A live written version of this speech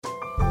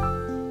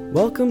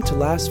Welcome to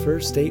Last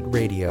First Date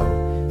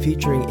Radio,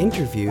 featuring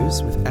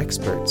interviews with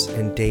experts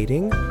in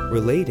dating,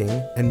 relating,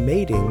 and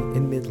mating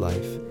in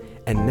midlife.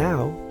 And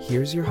now,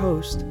 here's your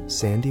host,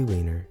 Sandy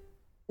Weiner.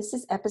 This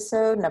is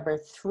episode number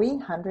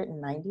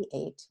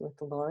 398 with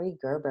Lori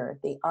Gerber,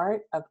 The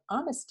Art of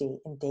Honesty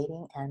in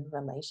Dating and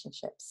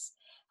Relationships.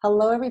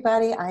 Hello,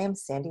 everybody. I am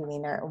Sandy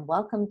Weiner, and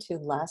welcome to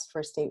Last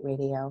First Date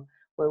Radio,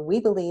 where we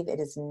believe it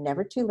is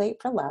never too late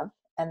for love,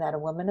 and that a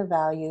woman of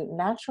value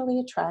naturally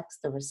attracts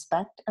the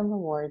respect and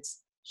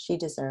rewards she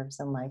deserves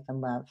in life and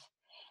love.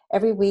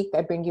 Every week,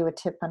 I bring you a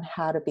tip on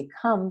how to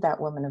become that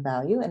woman of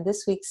value, and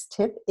this week's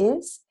tip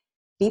is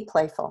be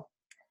playful.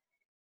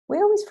 We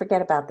always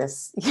forget about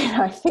this.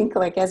 I think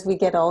as we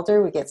get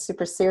older, we get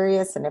super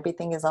serious and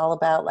everything is all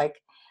about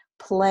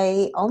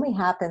play only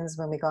happens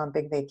when we go on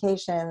big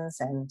vacations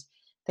and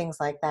things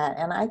like that.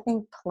 And I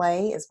think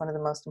play is one of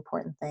the most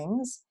important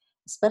things.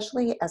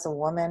 Especially as a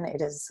woman,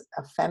 it is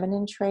a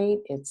feminine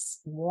trait.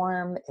 It's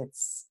warm.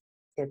 It's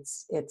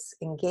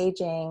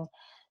engaging.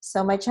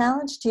 So my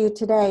challenge to you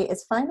today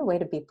is find a way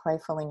to be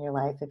playful in your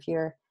life. If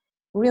you're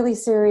really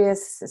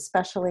serious,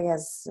 especially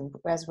as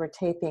we're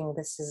taping,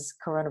 this is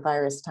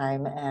coronavirus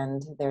time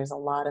and there's a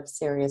lot of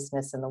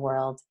seriousness in the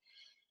world.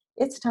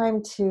 It's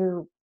time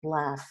to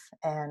laugh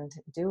and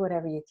do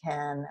whatever you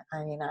can.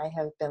 I mean, I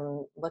have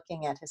been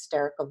looking at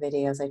hysterical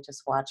videos. I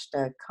just watched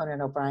a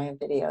Conan O'Brien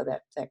video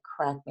that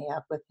cracked me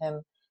up with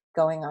him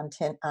going on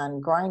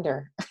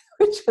Grindr,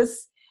 which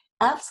was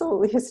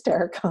absolutely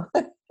hysterical.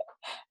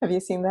 Have you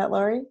seen that,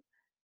 Lori?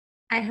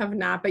 I have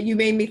not, but you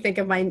made me think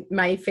of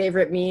my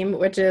favorite meme,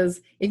 which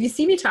is, if you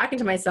see me talking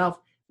to myself,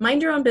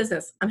 mind your own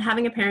business. I'm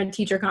having a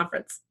parent-teacher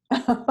conference.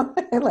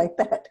 I like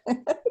that.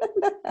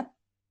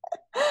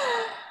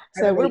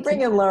 So we're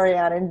bringing Lori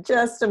on in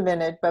just a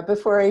minute, but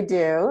before I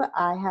do,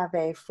 I have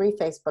a free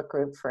Facebook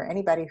group for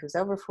anybody who's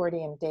over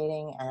 40 and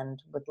dating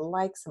and would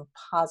like some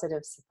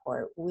positive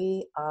support.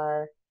 We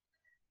are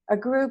a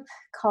group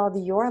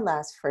called Your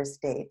Last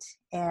First Date,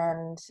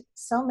 and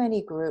so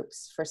many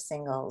groups for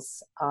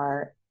singles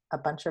are a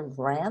bunch of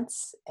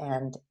rants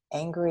and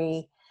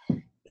angry,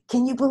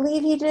 can you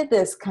believe he did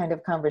this kind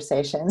of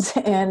conversations?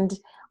 And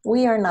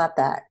we are not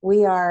that.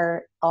 We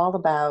are all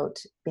about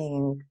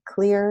being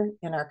clear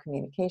in our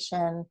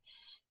communication.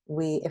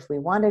 If we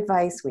want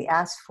advice, we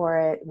ask for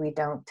it. We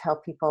don't tell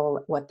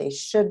people what they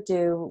should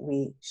do.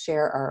 We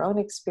share our own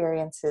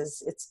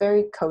experiences. It's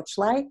very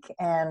coach-like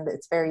and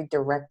it's very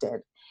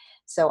directed.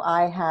 So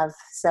I have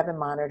 7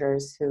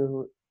 monitors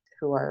who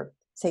are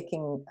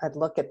taking a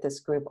look at this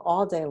group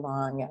all day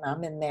long, and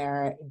I'm in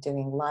there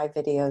doing live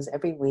videos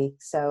every week.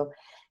 So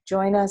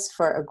join us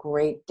for a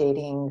great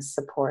dating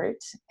support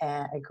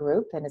a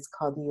group, and it's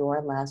called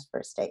Your Last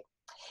First Date.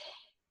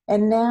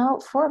 And now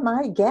for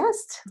my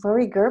guest,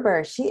 Lori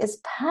Gerber. She is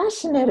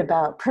passionate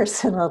about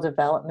personal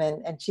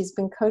development, and she's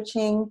been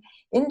coaching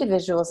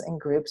individuals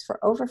and groups for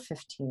over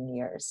 15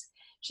 years.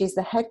 She's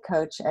the head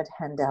coach at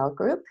Handel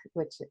Group,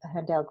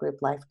 Handel Group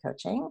Life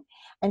Coaching,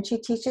 and she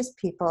teaches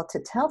people to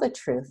tell the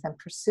truth and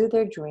pursue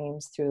their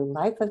dreams through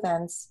life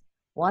events,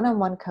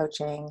 one-on-one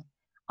coaching,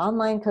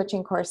 online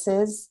coaching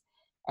courses,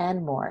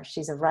 and more.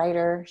 She's a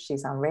writer.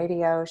 She's on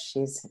radio.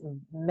 She's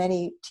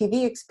many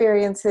TV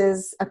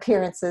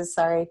appearances,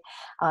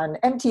 on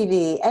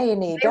MTV,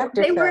 A&E,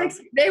 Dr. Phil.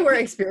 They were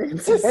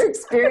experiences.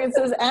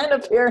 Experiences and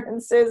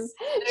appearances.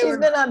 She's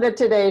been on the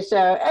Today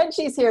Show, and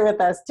she's here with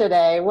us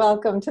today.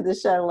 Welcome to the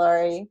show,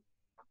 Lori.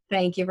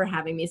 Thank you for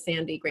having me,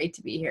 Sandy. Great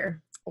to be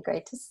here.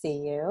 Great to see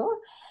you.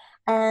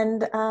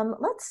 And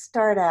let's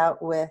start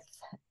out with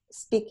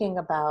speaking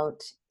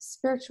about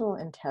spiritual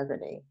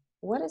integrity.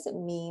 What does it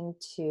mean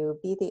to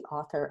be the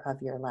author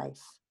of your life?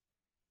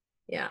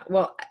 Yeah,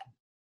 well,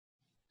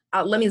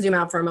 let me zoom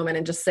out for a moment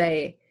and just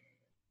say,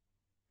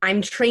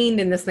 I'm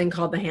trained in this thing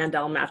called the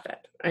Handel method.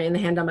 And the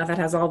Handel method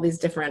has all these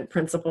different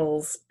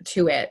principles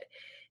to it.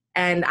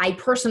 And I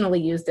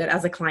personally used it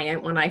as a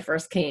client when I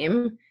first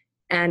came.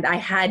 And I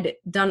had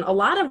done a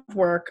lot of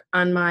work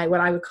on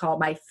what I would call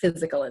my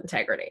physical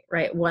integrity,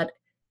 right?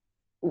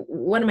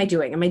 What am I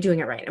doing? Am I doing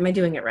it right? Am I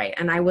doing it right?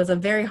 And I was a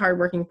very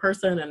hardworking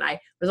person, and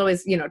I was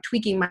always,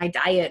 tweaking my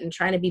diet and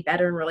trying to be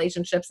better in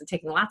relationships and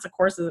taking lots of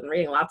courses and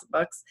reading lots of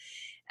books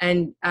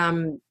and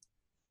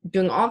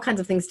doing all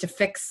kinds of things to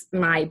fix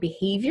my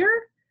behavior.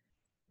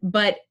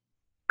 But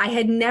I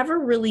had never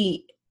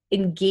really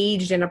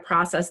engaged in a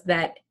process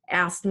that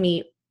asked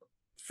me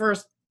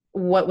first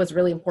what was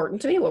really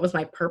important to me, what was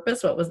my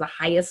purpose, what was the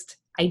highest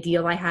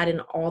ideal I had in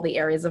all the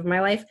areas of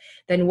my life,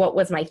 then what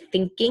was my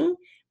thinking,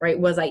 right?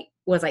 Was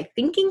I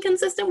thinking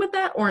consistent with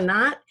that or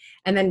not?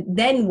 And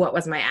then what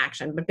was my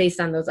action, but based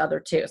on those other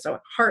two. So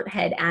heart,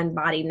 head, and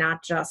body,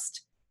 not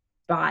just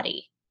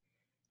body.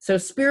 So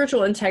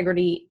spiritual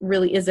integrity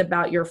really is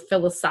about your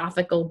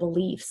philosophical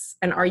beliefs.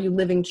 And are you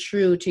living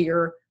true to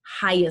your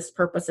highest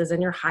purposes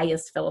and your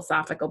highest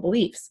philosophical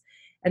beliefs?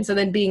 And so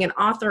then being an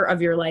author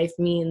of your life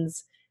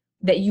means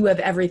that you have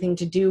everything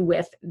to do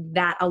with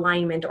that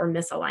alignment or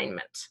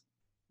misalignment,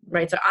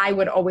 right? So I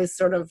would always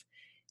sort of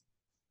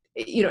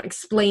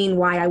explain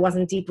why I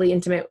wasn't deeply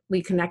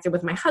intimately connected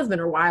with my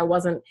husband, or why I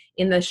wasn't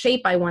in the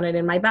shape I wanted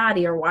in my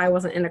body, or why I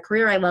wasn't in a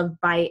career I loved,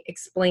 by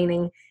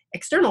explaining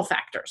external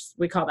factors.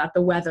 We call that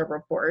the weather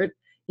report.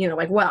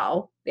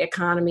 Well, the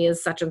economy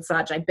is such and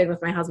such. I've been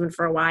with my husband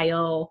for a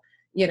while.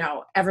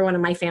 Everyone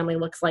in my family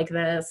looks like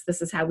this.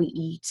 This is how we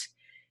eat.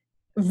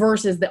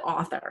 Versus the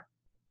author.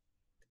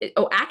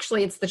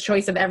 Actually, it's the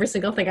choice of every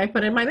single thing I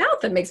put in my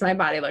mouth that makes my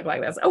body look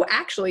like this.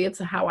 Actually, it's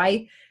how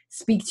I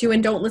speak to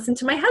and don't listen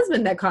to my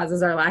husband that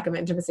causes our lack of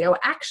intimacy.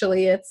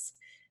 Actually, it's,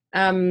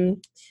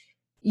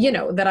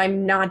 that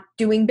I'm not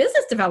doing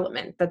business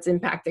development that's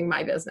impacting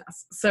my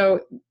business.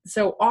 So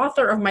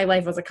author of my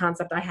life was a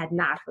concept I had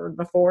not heard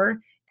before,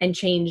 and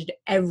changed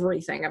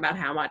everything about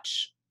how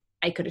much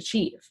I could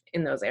achieve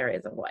in those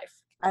areas of life.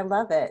 I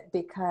love it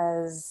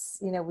because,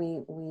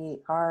 we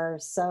are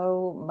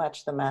so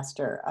much the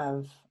master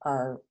of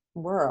our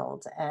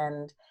world.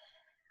 And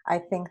I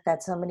think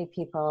that so many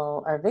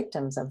people are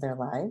victims of their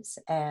lives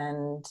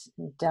and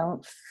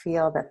don't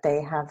feel that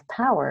they have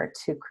power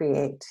to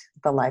create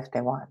the life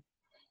they want.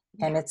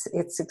 And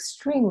it's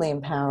extremely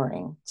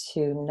empowering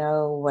to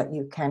know what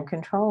you can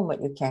control and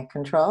what you can't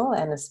control,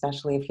 and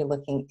especially if you're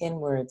looking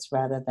inwards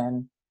rather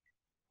than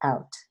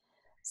out.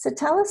 So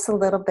tell us a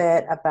little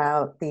bit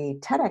about the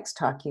TEDx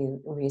talk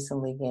you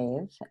recently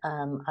gave.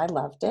 I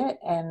loved it,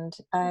 and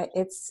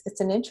it's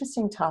an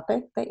interesting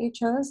topic that you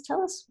chose.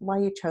 Tell us why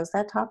you chose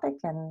that topic.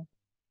 And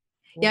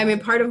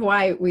part of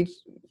why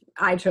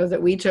I chose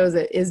it, we chose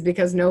it, is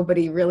because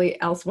nobody really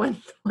else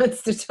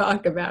wants to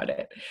talk about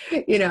it.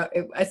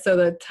 So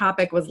the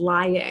topic was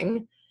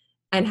lying,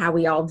 and how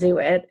we all do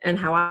it, and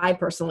how I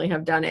personally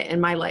have done it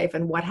in my life,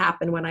 and what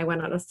happened when I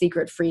went on a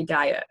secret-free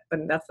diet.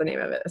 And that's the name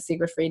of it, a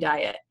secret-free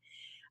diet.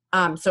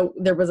 So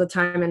there was a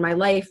time in my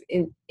life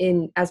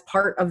in as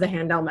part of the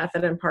Handel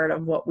method and part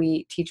of what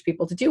we teach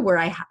people to do, where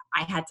I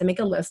had to make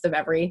a list of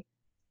every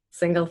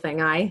single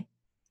thing I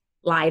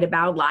lie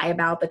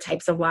about, the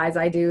types of lies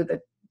I do,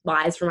 the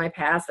lies from my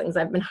past, things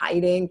I've been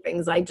hiding,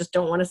 things I just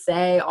don't want to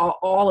say,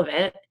 all of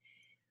it.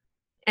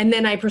 And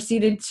then I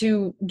proceeded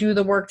to do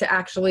the work to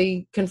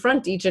actually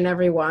confront each and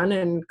every one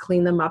and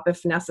clean them up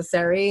if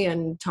necessary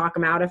and talk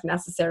them out if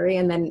necessary.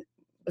 And then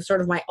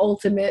sort of my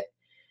ultimate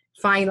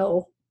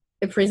final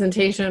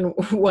presentation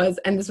was,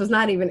 and this was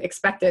not even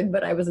expected,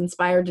 but I was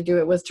inspired to do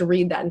it, was to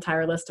read that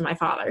entire list to my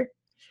father,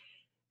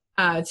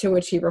 to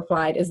which he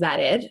replied, "Is that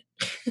it?"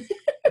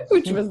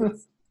 Which was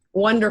this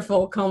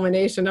wonderful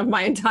culmination of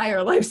my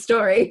entire life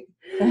story.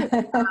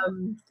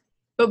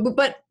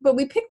 But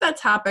we picked that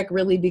topic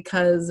really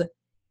because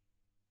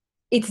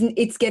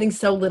it's getting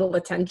so little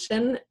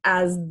attention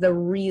as the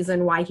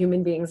reason why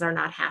human beings are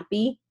not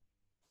happy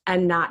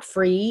and not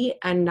free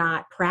and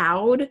not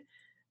proud.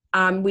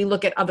 We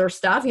look at other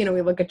stuff, we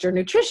look at your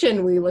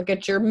nutrition, we look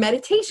at your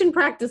meditation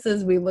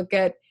practices, we look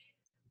at,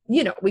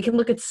 we can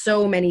look at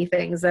so many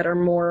things that are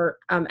more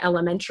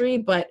elementary.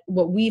 But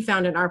what we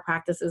found in our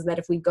practice is that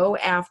if we go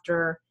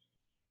after,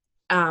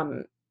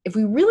 if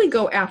we really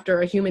go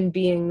after a human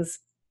being's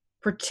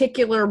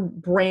particular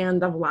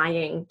brand of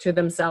lying to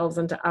themselves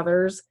and to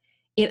others,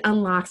 it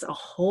unlocks a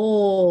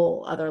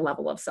whole other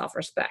level of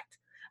self-respect,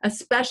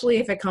 especially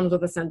if it comes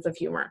with a sense of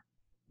humor.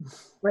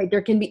 Right?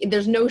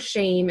 There's no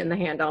shame in the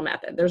Handel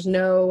method. There's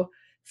no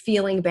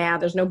feeling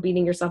bad. There's no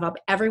beating yourself up.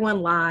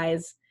 Everyone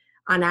lies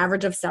on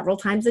average of several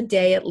times a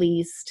day, at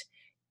least.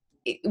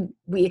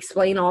 We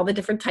explain all the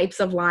different types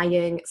of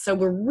lying. So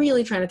we're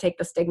really trying to take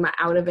the stigma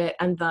out of it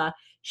and the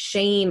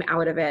shame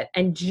out of it,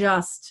 and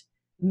just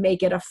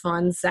make it a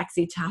fun,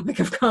 sexy topic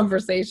of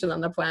conversation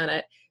on the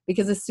planet.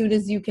 Because as soon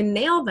as you can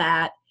nail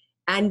that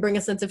and bring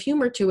a sense of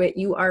humor to it,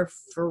 you are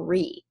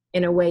free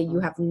in a way you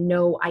have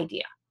no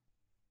idea.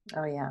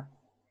 Oh, yeah.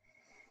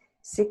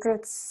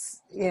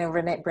 Secrets,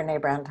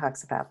 Brene Brown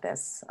talks about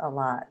this a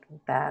lot,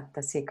 that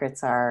the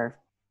secrets are,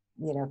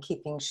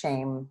 keeping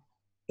shame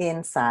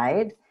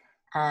inside.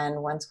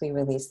 And once we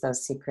release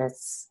those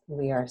secrets,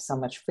 we are so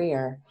much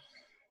freer.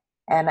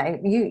 And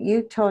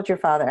you told your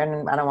father,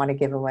 and I don't want to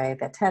give away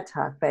the TED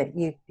Talk, but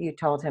you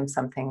told him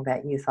something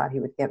that you thought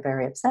he would get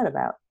very upset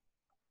about,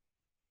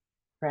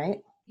 right?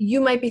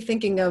 You might be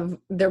thinking of,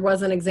 there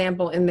was an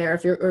example in there,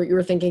 if you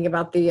were thinking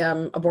about the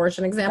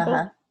abortion example.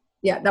 Uh-huh.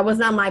 Yeah, that was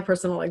not my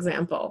personal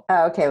example.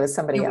 Oh, okay. It was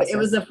somebody else.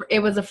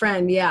 It was a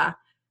friend. Yeah.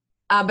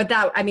 But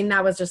that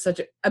was just such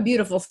a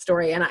beautiful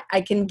story. And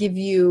I can give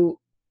you,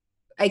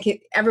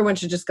 everyone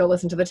should just go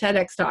listen to the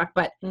TEDx talk,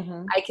 but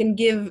mm-hmm.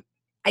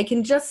 I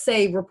can just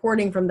say,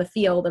 reporting from the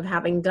field of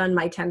having done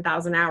my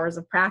 10,000 hours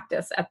of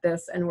practice at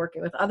this and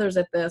working with others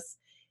at this,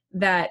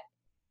 that,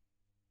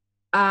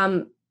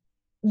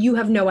 you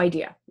have no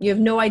idea. You have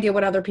no idea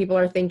what other people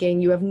are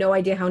thinking. You have no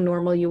idea how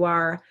normal you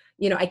are.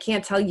 I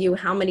can't tell you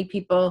how many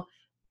people,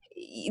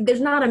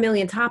 there's not a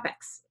million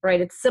topics, right?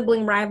 It's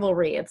sibling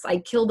rivalry. It's I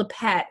killed a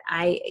pet.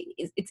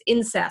 It's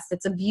incest.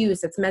 It's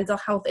abuse. It's mental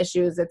health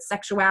issues. It's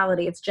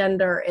sexuality. It's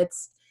gender.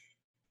 It's,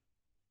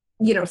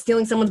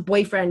 stealing someone's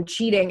boyfriend,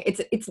 cheating.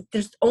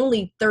 There's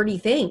only 30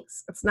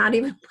 things. It's not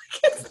even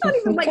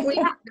like we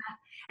have that.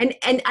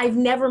 And I've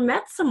never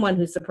met someone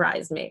who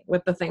surprised me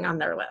with the thing on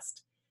their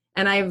list.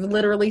 And I've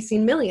literally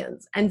seen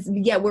millions.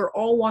 And yet we're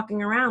all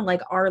walking around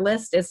like our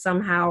list is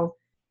somehow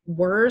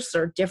worse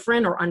or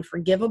different or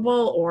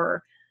unforgivable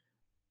or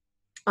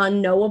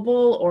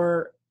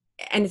unknowable,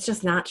 and it's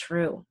just not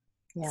true.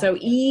 Yeah. So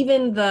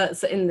even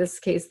in this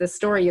case, this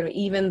story,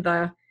 even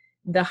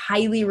the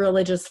highly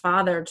religious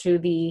father to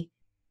the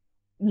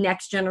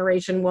next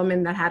generation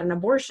woman that had an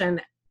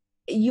abortion,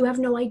 you have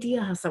no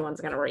idea how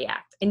someone's going to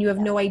react. And you have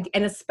no idea.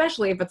 And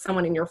especially if it's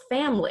someone in your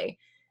family,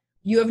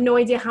 you have no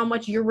idea how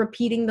much you're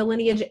repeating the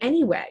lineage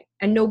anyway,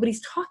 and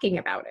nobody's talking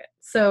about it.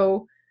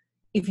 So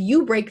if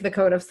you break the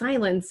code of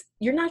silence,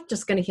 you're not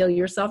just going to heal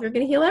yourself, you're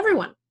going to heal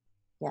everyone.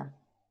 Yeah,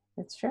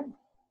 it's true.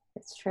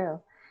 It's true.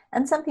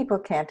 And some people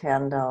can't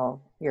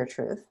handle your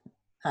truth,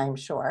 I'm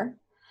sure.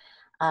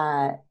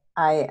 I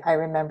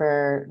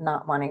remember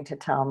not wanting to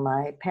tell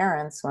my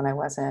parents when I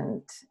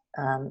wasn't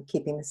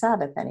keeping the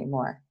Sabbath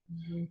anymore.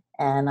 Mm-hmm.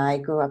 And I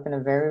grew up in a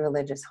very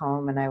religious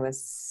home, and I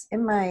was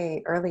in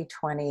my early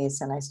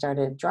 20s, and I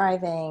started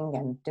driving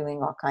and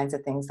doing all kinds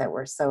of things that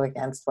were so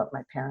against what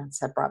my parents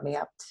had brought me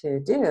up to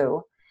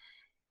do.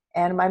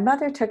 And my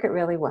mother took it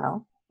really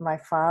well. My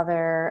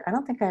father, I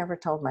don't think I ever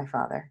told my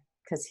father,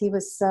 because he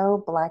was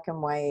so black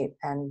and white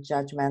and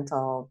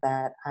judgmental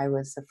that I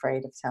was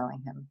afraid of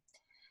telling him.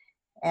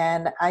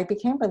 And I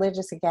became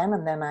religious again,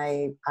 and then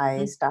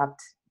I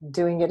stopped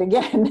doing it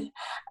again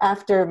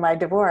after my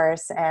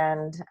divorce.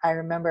 And I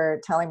remember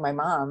telling my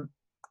mom,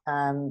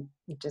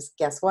 just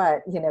guess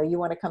what, you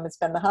want to come and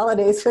spend the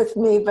holidays with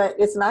me, but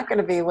it's not going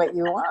to be what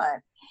you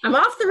want. I'm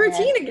off the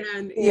routine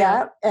again.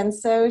 Yeah. And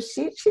so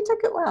she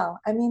took it well.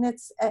 I mean,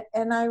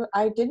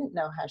 I didn't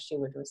know how she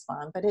would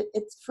respond, but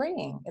it's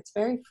freeing. It's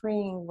very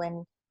freeing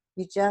when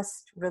you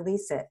just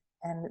release it.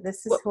 And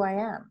this is who I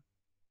am.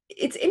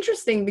 It's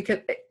interesting because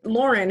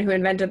Lauren, who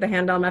invented the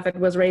Handel method,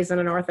 was raised in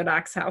an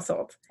Orthodox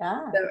household.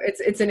 So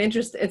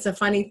it's a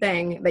funny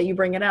thing that you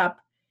bring it up.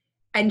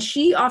 And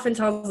she often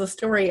tells the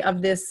story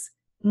of this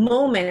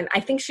moment. I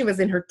think she was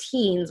in her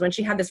teens when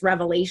she had this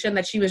revelation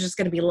that she was just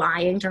going to be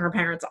lying to her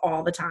parents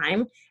all the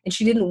time. And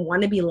she didn't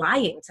want to be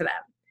lying to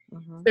them.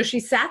 Mm-hmm. So she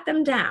sat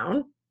them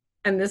down,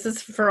 and this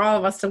is for all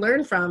of us to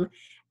learn from.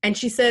 And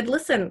she said,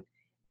 listen,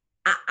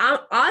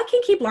 I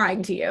can keep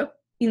lying to you,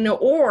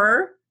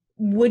 or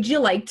would you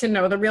like to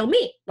know the real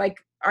me? Like,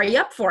 are you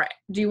up for it?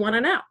 Do you want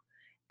to know?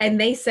 And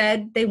they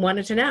said they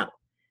wanted to know.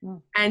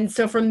 Mm. And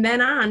so from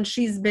then on,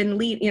 she's been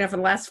for the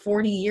last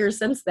 40 years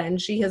since then,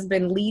 she has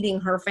been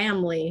leading her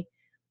family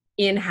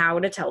in how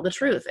to tell the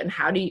truth and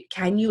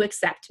can you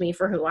accept me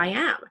for who I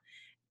am?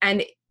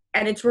 And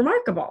it's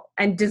remarkable.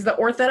 And does the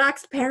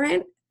Orthodox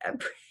parent,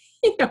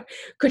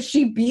 could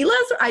she be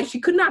less?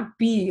 She could not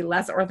be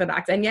less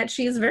Orthodox. And yet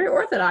she is very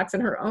Orthodox in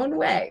her own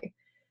way.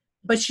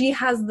 But she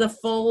has the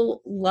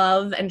full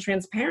love and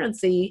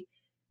transparency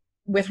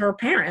with her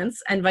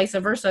parents and vice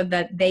versa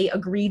that they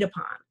agreed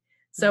upon.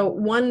 So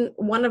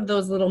one of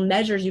those little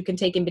measures you can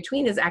take in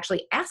between is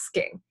actually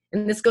asking,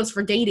 and this goes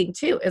for dating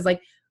too, is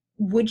like,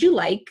 would you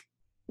like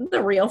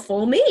the real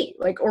full me?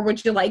 Like, or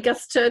would you like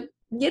us to,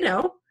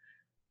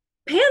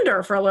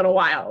 pander for a little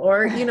while?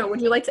 Or,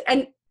 would you like to,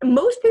 and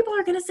most people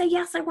are going to say,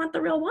 yes, I want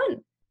the real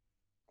one.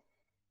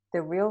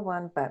 The real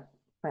one, but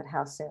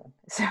how soon?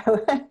 So,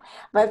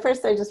 but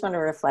first I just want to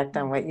reflect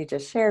on what you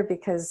just shared,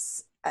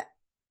 because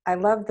I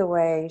love the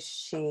way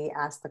she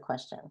asked the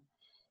question.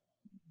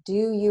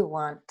 Do you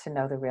want to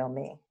know the real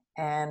me?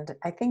 And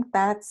I think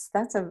it's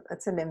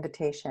an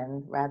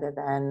invitation rather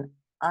than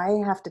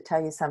I have to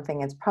tell you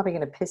something. It's probably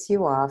going to piss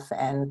you off.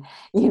 And,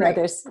 right.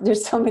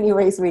 there's so many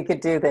ways we could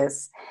do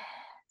this.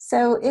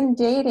 So in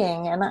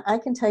dating, and I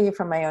can tell you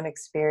from my own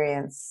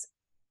experience,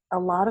 a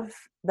lot of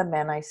the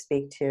men I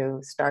speak to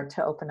start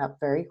to open up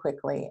very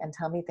quickly and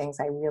tell me things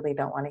I really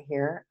don't want to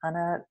hear on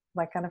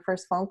a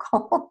first phone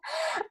call.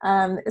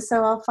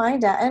 So I'll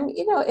find out. And,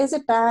 is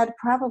it bad?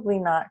 Probably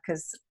not,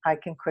 because I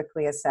can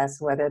quickly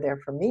assess whether they're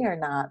for me or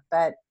not.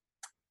 But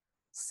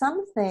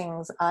some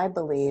things I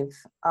believe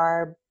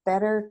are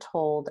better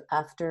told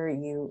after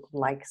you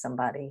like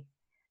somebody.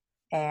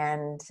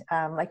 And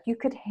you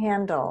could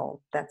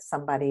handle that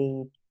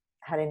somebody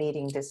had an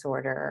eating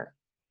disorder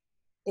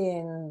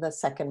in the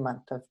second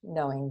month of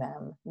knowing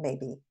them,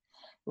 maybe,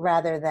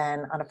 rather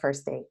than on a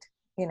first date.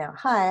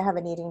 Hi, I have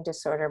an eating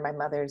disorder. My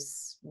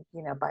mother's,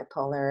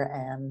 bipolar,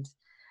 and,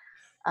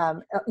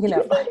 Do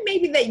you think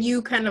maybe that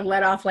you kind of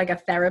let off like a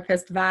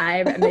therapist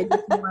vibe, and they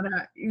just want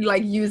to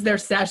use their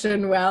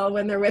session well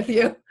when they're with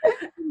you?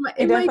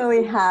 I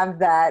definitely have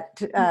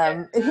that.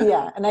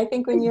 Yeah. And I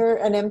think when you're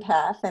an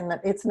empath, and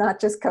it's not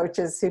just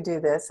coaches who do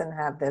this and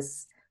have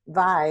this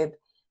vibe,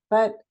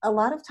 but a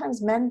lot of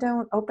times men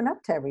don't open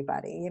up to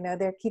everybody.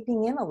 They're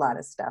keeping in a lot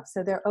of stuff.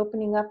 So they're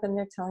opening up and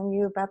they're telling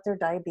you about their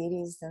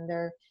diabetes and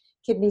their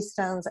kidney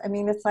stones. I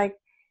mean, it's like,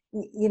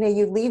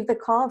 you leave the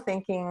call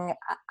thinking,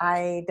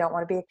 I don't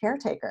want to be a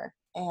caretaker.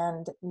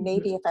 And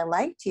maybe if I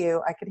liked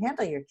you, I could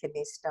handle your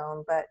kidney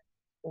stone. But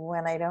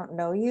when I don't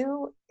know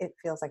you, it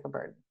feels like a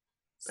burden.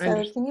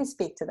 So can you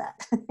speak to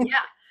that?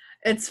 Yeah,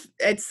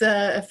 it's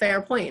a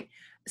fair point.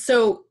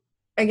 So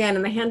again,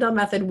 in the Handel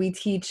method, we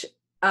teach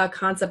a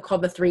concept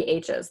called the 3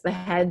 H's, the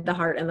head, the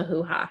heart, and the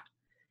hoo-ha.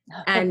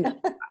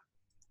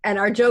 And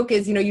our joke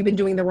is, you've been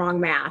doing the wrong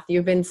math.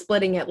 You've been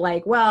splitting it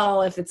like,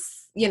 well, if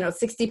it's,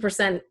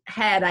 60%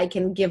 head, I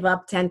can give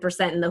up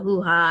 10% in the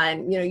hoo-ha.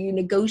 And, you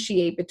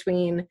negotiate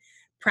between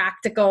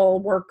practical,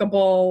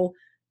 workable,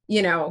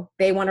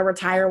 they want to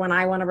retire when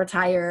I want to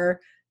retire,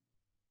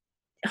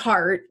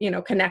 heart,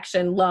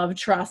 connection, love,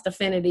 trust,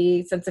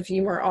 affinity, sense of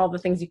humor, all the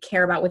things you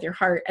care about with your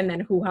heart. And then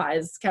hoo-ha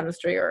is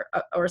chemistry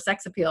or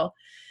sex appeal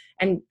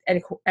and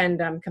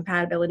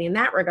compatibility in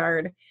that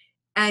regard.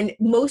 And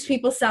most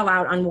people sell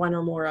out on one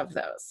or more of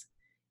those.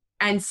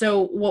 And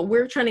so what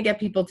we're trying to get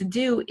people to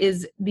do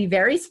is be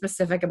very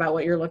specific about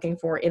what you're looking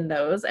for in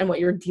those and what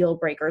your deal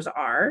breakers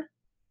are.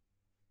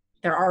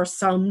 There are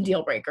some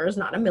deal breakers,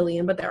 not a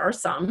million, but there are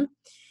some.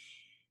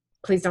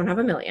 Please don't have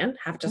a million,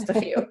 have just a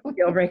few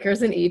deal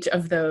breakers in each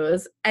of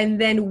those. And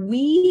then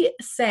we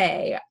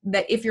say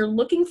that if you're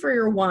looking for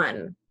your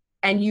one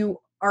and you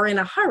are in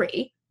a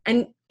hurry,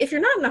 and if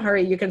you're not in a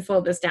hurry, you can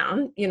slow this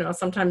down.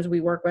 Sometimes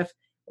we work with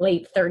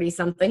late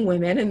 30-something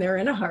women and they're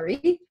in a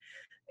hurry.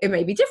 It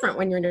may be different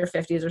when you're in your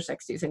 50s or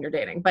 60s and you're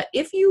dating. But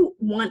if you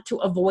want to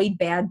avoid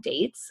bad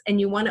dates and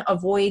you want to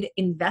avoid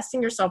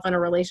investing yourself in a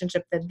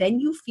relationship that then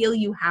you feel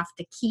you have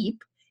to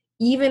keep,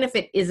 even if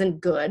it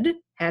isn't good,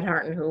 head,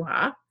 heart, and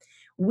hoo-ha,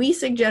 we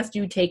suggest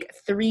you take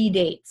 3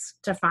 dates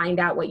to find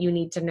out what you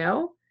need to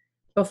know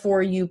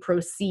before you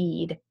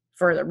proceed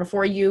further,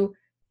 before you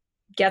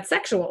get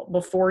sexual,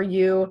 before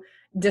you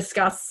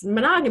discuss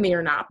monogamy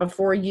or not,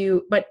 before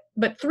you, but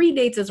 3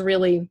 dates is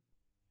really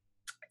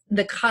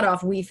the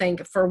cutoff, we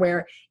think, for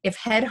where if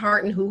head,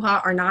 heart, and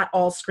hoo-ha are not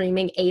all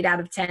screaming 8 out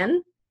of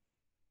 10,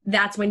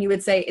 that's when you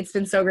would say, it's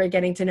been so great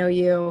getting to know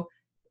you.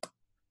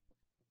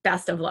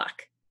 Best of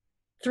luck.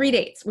 3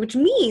 dates, which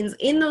means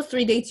in those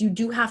 3 dates, you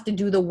do have to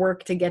do the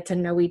work to get to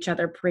know each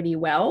other pretty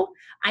well.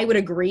 I would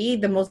agree.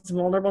 The most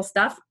vulnerable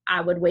stuff,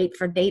 I would wait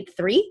for date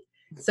 3.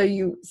 So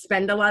you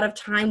spend a lot of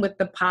time with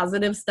the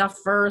positive stuff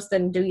first.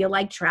 And do you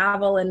like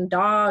travel and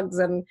dogs?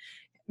 And,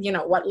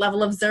 what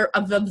level of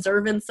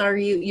observance are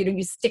you?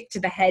 You stick to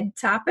the head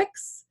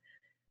topics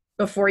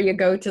before you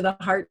go to the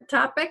heart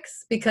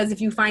topics. Because if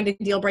you find a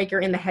deal breaker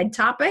in the head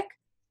topic,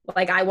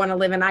 like I want to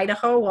live in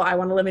Idaho, well, I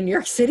want to live in New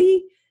York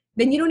City,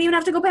 then you don't even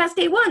have to go past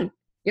date 1.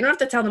 You don't have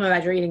to tell them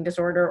about your eating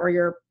disorder or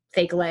your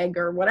fake leg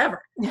or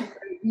whatever.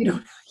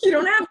 You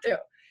don't have to.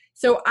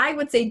 So I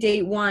would say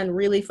date 1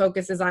 really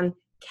focuses on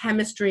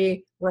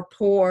chemistry,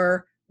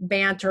 rapport,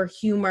 banter,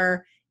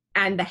 humor,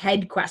 and the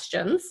head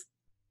questions,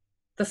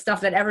 the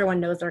stuff that everyone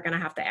knows they're going to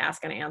have to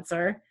ask and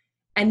answer.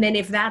 And then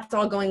if that's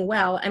all going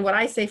well, and what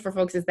I say for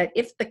folks is that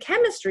if the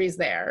chemistry is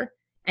there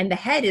and the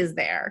head is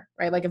there,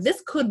 right? Like if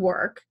this could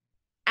work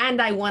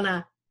and I want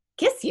to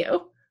kiss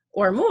you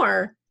or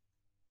more,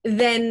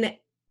 then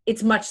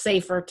it's much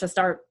safer to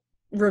start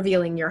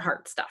revealing your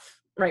heart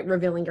stuff, right?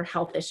 Revealing your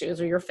health issues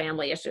or your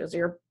family issues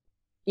or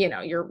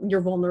your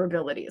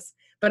vulnerabilities.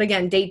 But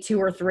again, date 2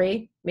 or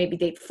 3, maybe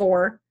date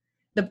 4,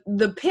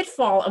 the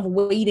pitfall of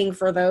waiting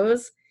for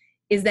those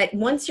is that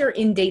once you're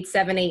in date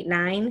 7, 8,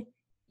 9,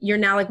 you're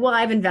now like, well,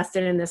 I've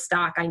invested in this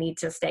stock. I need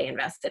to stay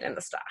invested in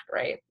the stock,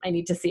 right? I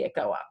need to see it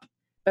go up.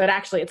 But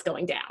actually it's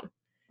going down.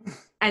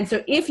 And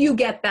so if you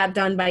get that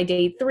done by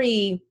date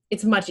 3,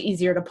 it's much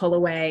easier to pull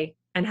away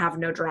and have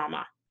no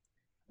drama.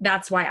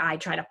 That's why I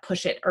try to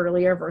push it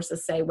earlier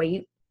versus say,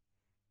 wait,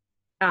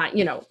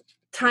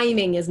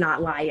 timing is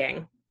not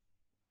lying,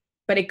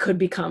 but it could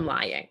become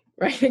lying,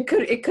 right?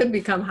 It could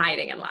become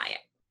hiding and lying.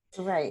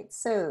 Right.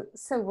 So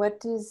what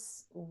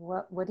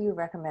do you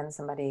recommend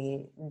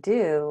somebody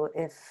do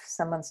if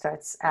someone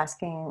starts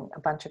asking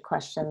a bunch of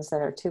questions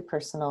that are too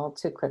personal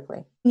too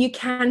quickly? You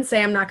can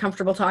say, I'm not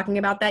comfortable talking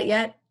about that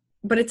yet,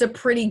 but it's a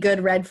pretty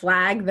good red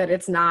flag that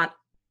it's not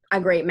a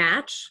great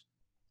match,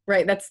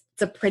 right? It's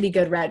a pretty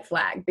good red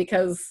flag,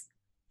 because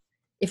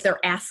if they're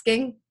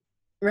asking,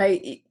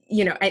 right,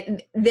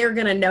 they're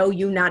going to know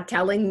you not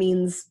telling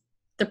means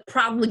they're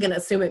probably going to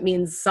assume it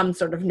means some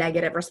sort of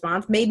negative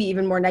response, maybe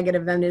even more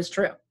negative than is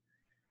true.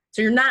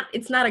 So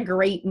it's not a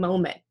great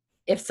moment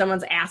if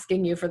someone's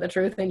asking you for the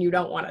truth and you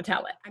don't want to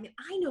tell it. I mean,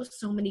 I know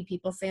so many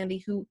people,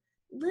 Sandy, who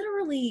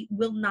literally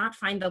will not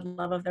find the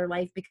love of their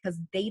life because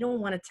they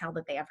don't want to tell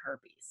that they have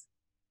herpes,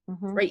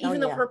 right?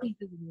 Even though herpes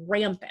is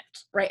rampant,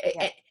 right?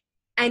 Yeah.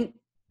 And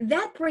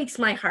that breaks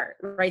my heart,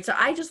 right? So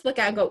I just look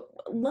at it and go,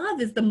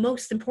 love is the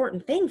most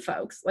important thing,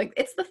 folks. Like,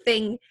 it's the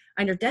thing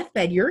on your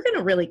deathbed you're going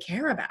to really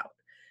care about,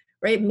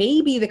 right?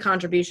 Maybe the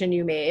contribution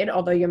you made,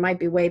 although you might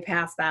be way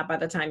past that by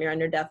the time you're on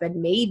your deathbed,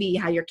 maybe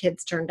how your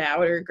kids turned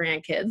out or your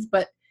grandkids,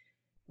 but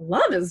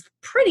love is a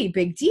pretty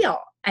big deal.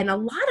 And a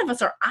lot of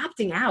us are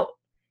opting out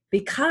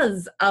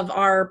because of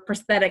our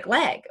prosthetic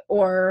leg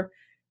or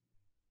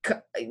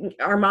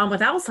our mom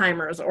with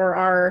Alzheimer's or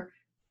our,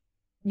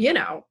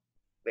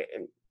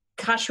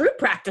 kashrut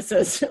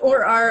practices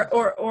or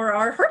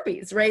our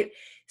herpes, right?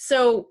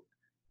 So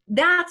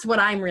that's what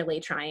I'm really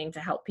trying to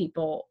help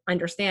people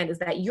understand, is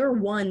that your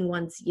one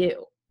wants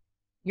you.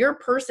 Your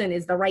person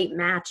is the right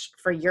match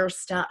for your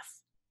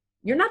stuff.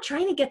 you're not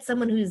trying to get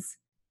someone who's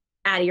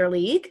out of your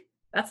league.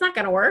 That's not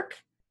going to work.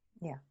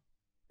 Yeah.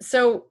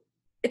 So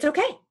it's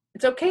okay.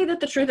 It's okay that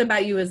the truth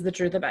about you is the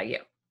truth about you.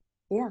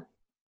 Yeah.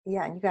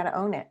 Yeah. And you got to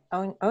own it.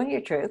 Own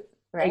your truth.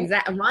 Right.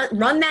 Exactly.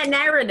 Run that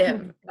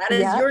narrative. That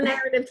is your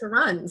narrative to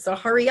run. So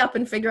hurry up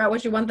and figure out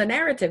what you want the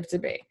narrative to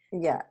be.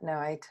 Yeah. No,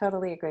 I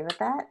totally agree with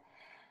that.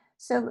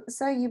 So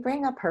you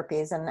bring up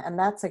herpes, and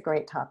that's a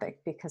great topic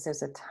because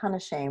there's a ton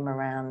of shame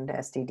around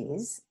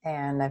STDs.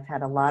 And I've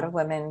had a lot of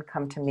women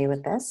come to me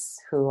with this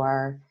who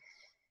are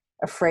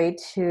afraid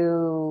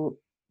to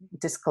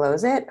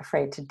disclose it,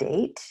 afraid to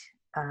date,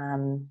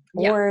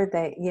 or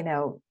they,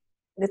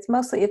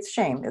 it's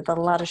shame. It's a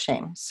lot of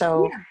shame.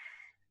 So,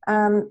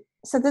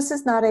 so this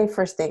is not a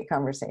first date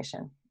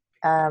conversation.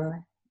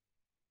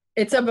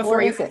 It's a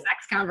before you have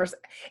sex conversation.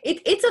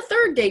 It's a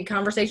third date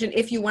conversation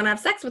if you want to have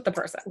sex with the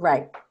person.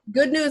 Right.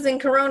 Good news in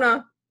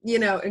Corona,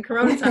 in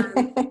Corona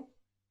time,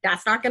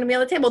 that's not going to be on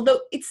the table. Though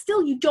it's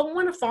still, you don't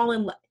want to fall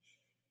in love.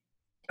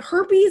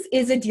 Herpes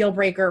is a deal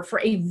breaker for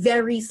a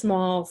very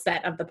small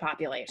set of the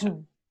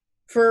population.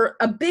 For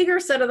a bigger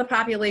set of the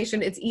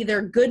population, it's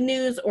either good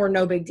news or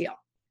no big deal.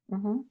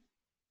 Mm-hmm.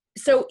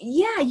 So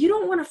you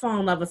don't want to fall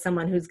in love with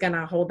someone who's going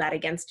to hold that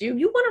against you.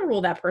 You want to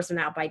rule that person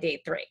out by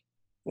date 3.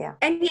 Yeah.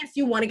 And yes,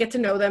 you want to get to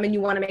know them and you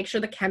want to make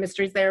sure the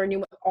chemistry's there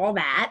and all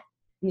that.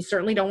 You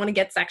certainly don't want to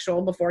get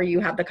sexual before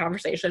you have the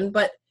conversation.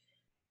 But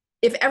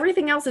if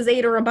everything else is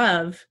 8 or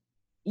above,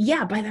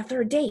 by the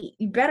third date,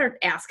 you better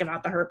ask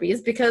about the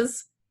herpes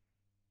because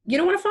you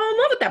don't want to fall in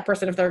love with that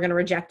person if they're going to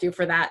reject you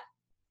for that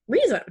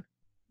reason.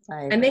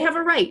 And they have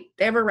a right.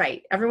 They have a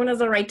right. Everyone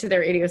has a right to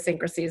their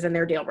idiosyncrasies and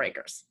their deal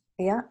breakers.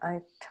 Yeah,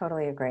 I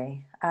totally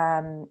agree.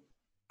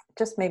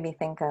 Just made me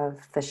think of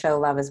the show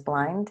Love is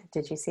Blind.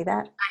 Did you see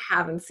that? I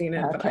haven't seen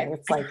it. Okay,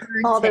 it's like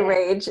all the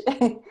rage.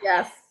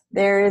 Yes.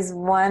 There is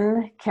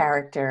one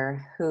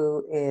character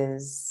who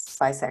is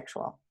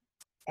bisexual,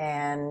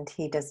 and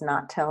he does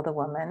not tell the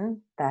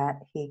woman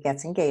that he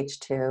gets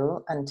engaged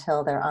to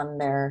until they're on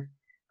their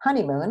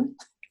honeymoon.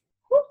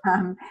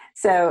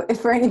 So if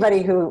for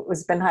anybody who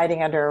has been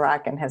hiding under a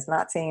rock and has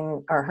not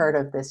seen or heard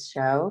of this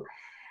show,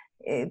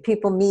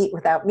 people meet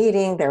without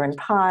meeting, they're in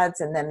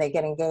pods, and then they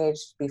get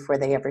engaged before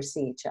they ever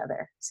see each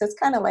other. So it's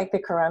kind of like the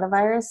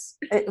coronavirus,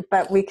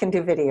 but we can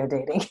do video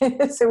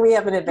dating. So we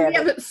have an advantage.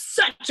 We have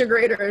such a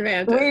greater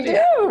advantage. We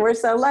do. We're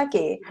so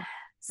lucky.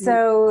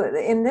 So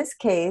in this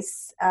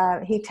case,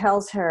 he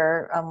tells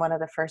her on one of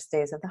the first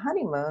days of the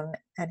honeymoon,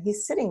 and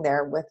he's sitting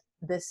there with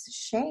this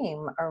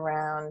shame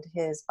around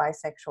his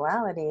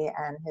bisexuality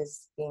and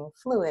his being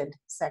fluid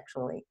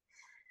sexually.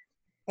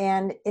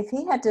 And if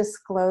he had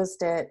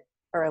disclosed it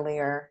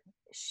earlier,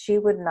 she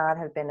would not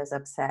have been as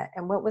upset.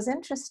 And what was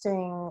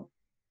interesting,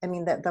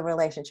 the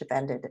relationship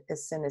ended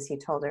as soon as he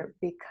told her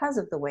because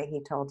of the way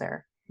he told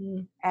her.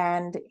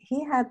 And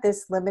he had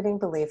this limiting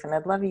belief, and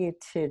I'd love you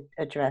to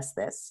address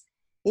this.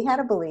 He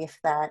had a belief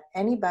that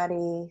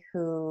anybody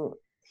who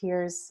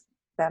hears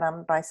that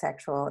I'm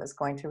bisexual is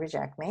going to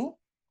reject me.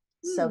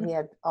 So he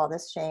had all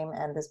this shame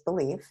and this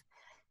belief.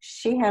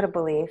 She had a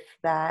belief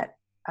that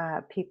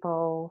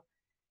people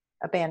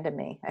abandon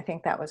me. I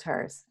think that was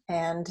hers.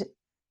 And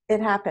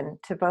it happened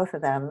to both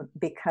of them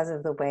because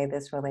of the way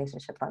this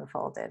relationship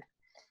unfolded.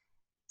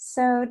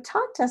 So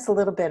talk to us a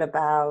little bit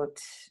about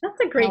that's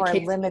a great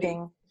case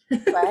limiting.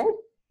 What?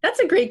 That's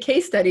a great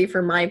case study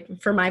for my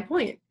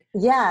point.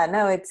 Yeah,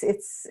 no,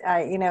 it's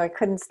I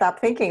couldn't stop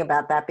thinking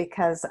about that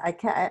because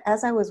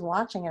as I was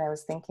watching it, I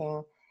was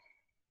thinking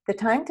the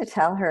time to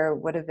tell her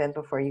would have been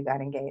before you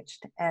got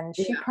engaged. And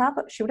she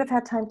would have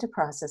had time to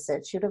process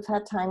it. She would have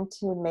had time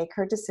to make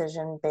her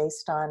decision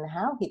based on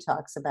how he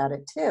talks about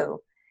it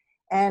too.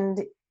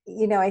 And,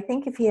 I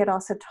think if he had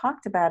also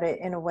talked about it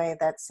in a way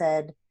that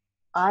said,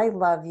 I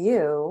love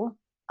you,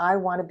 I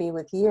want to be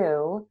with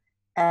you,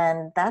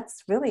 and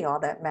that's really all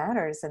that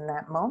matters in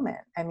that moment.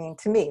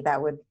 To me,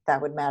 that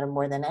would matter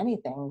more than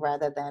anything,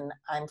 rather than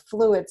I'm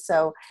fluid,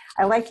 so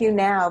I like you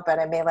now, but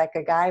I may like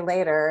a guy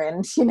later,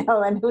 and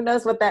and who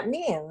knows what that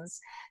means.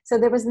 So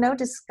there was no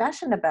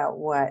discussion about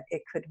what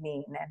it could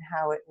mean and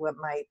how what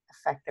might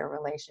affect their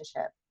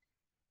relationship.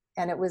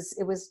 And it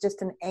was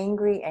just an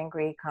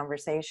angry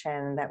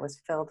conversation that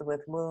was filled with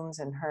wounds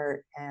and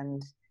hurt,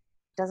 and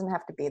it doesn't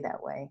have to be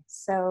that way.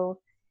 So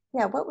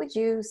yeah, what would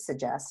you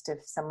suggest if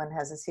someone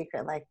has a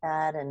secret like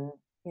that and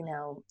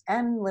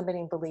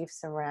limiting beliefs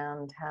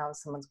around how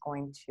someone's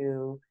going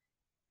to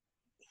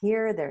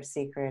hear their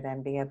secret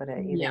and be able to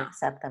either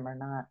accept them or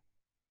not?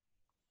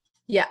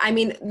 Yeah,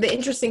 the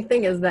interesting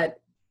thing is that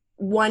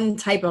one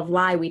type of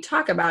lie we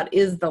talk about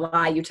is the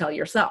lie you tell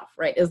yourself,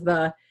 right? Is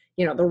the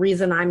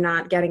reason I'm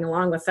not getting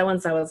along with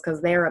so-and-so is because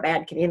they're a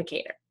bad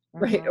communicator,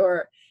 right?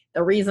 Or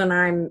the reason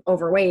I'm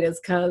overweight is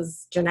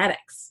because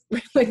genetics.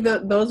 Like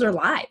those are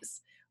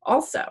lies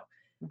also.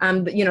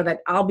 That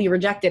I'll be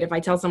rejected if I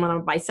tell someone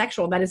I'm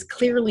bisexual. That is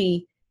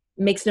clearly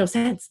makes no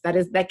sense.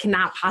 That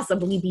cannot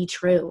possibly be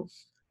true.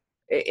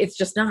 It's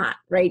just not,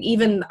 right?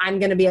 Even I'm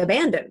going to be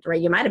abandoned,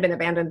 right? You might have been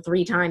abandoned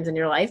 3 times in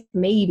your life,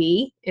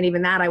 maybe. And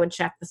even that I would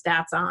check the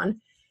stats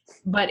on.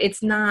 But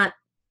it's not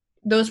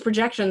those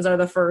projections are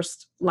the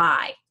first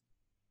lie.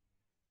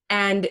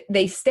 And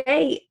they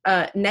stay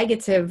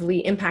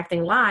negatively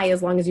impacting lie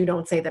as long as you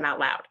don't say them out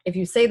loud. If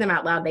you say them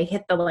out loud, they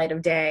hit the light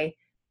of day.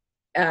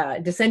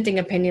 Dissenting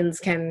opinions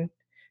can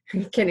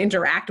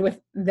interact with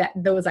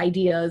those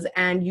ideas,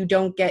 and you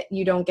don't get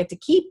to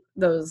keep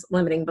those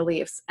limiting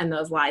beliefs and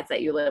those lies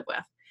that you live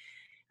with.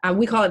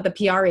 We call it the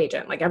PR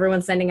agent. Like,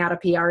 everyone's sending out a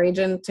PR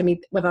agent to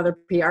meet with other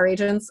PR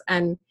agents,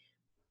 and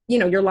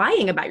you're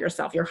lying about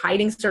yourself. You're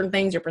hiding certain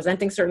things, you're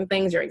presenting certain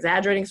things, you're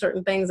exaggerating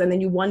certain things, and then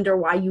you wonder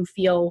why you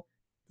feel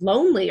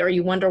lonely, or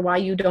you wonder why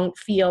you don't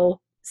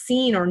feel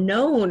seen or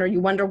known, or you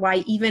wonder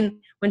why even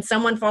when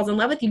someone falls in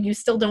love with you, you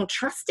still don't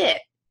trust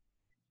it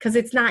because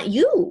it's not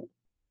you.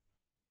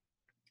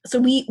 So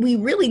we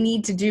really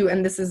need to do,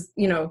 and this is,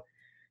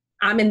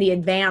 I'm in the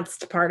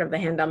advanced part of the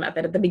Handel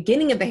method. At the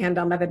beginning of the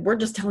Handel method, we're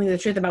just telling the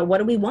truth about what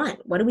do we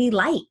want? What do we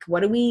like?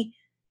 What are we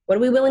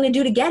willing to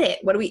do to get it?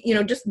 What do we,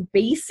 just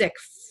basic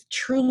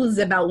truths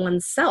about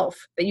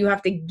oneself that you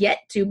have to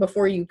get to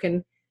before you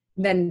can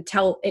then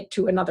tell it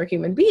to another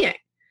human being.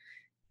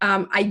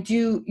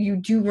 You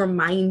do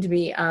remind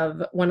me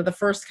of one of the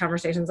first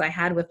conversations I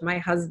had with my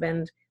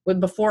husband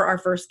before our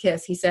first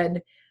kiss. He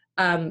said,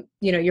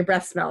 your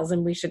breath smells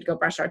and we should go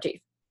brush our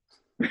teeth.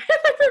 I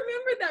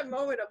remember that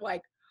moment of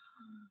like,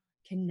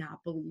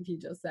 cannot believe he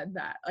just said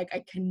that. Like,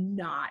 I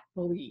cannot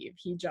believe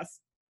he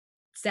just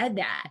said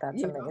that.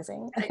 That's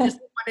amazing. I just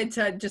wanted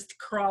to just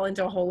crawl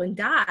into a hole and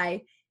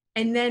die.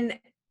 And then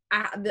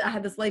I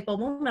had this light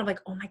bulb moment. I'm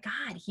like, oh my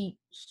God,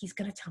 he's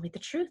going to tell me the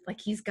truth.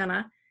 Like, he's going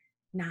to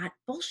not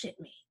bullshit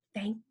me.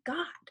 Thank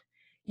God.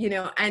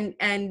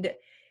 And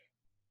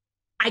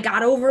I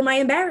got over my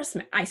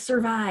embarrassment. I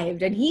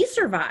survived and he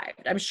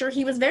survived. I'm sure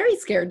he was very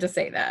scared to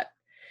say that.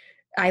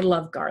 I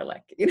love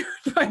garlic,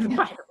 by the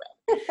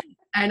way.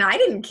 And I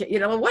didn't,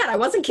 I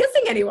wasn't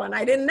kissing anyone.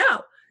 I didn't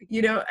know,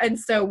 and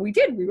so we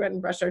went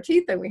and brushed our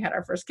teeth and we had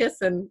our first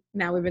kiss, and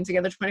now we've been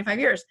together 25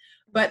 years.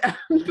 But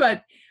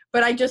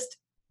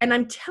and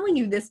I'm telling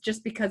you this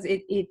just because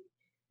it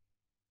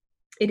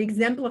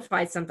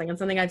exemplifies something, and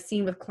something I've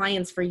seen with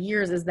clients for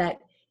years is that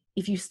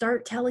if you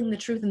start telling the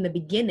truth in the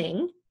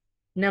beginning,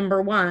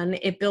 number one,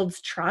 it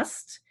builds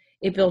trust,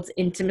 it builds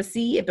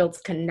intimacy, it builds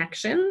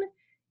connection,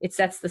 it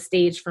sets the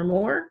stage for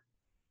more,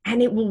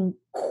 and it will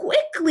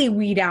quickly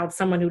weed out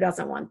someone who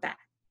doesn't want that.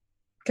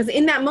 Because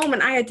in that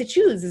moment, I had to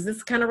choose, is this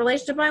the kind of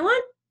relationship I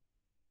want?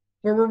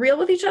 Where we're real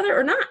with each other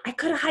or not? I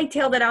could have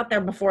hightailed it out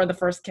there before the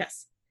first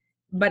kiss.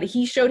 But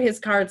he showed his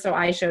card, so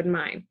I showed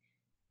mine.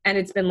 And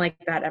it's been like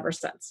that ever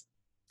since.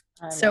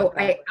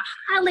 I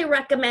highly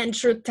recommend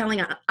truth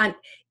telling on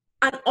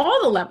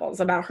all the levels,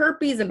 about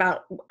herpes,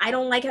 about, I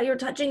don't like how you're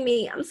touching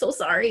me. I'm so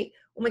sorry.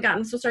 Oh my God,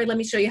 I'm so sorry. Let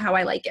me show you how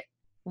I like it.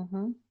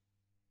 Mm-hmm.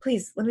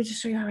 Please, let me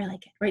just show you how I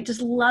like it, right?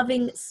 Just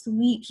loving,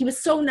 sweet. He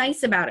was so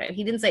nice about it.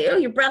 He didn't say, oh,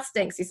 your breath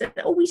stinks. He said,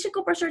 oh, we should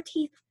go brush our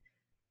teeth.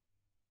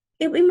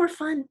 It'd be more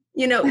fun,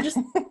 just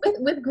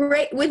with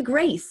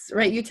grace,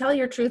 right? You tell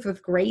your truth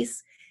with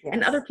grace, yes.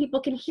 And other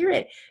people can hear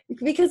it,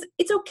 because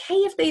it's okay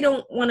if they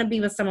don't want to be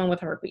with someone with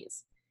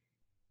herpes.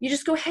 You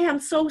just go, hey, I'm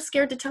so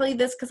scared to tell you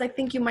this because I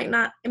think it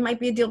might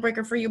be a deal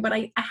breaker for you, but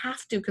I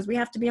have to, because we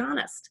have to be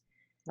honest.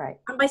 Right.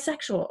 I'm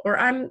bisexual, or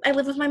I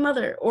live with my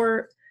mother,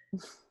 or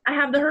I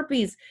have the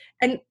herpes,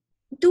 and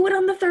do it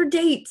on the third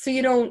date. So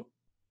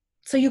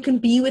you can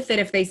be with it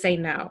if they say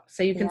no,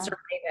 so you can survive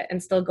it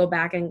and still go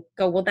back and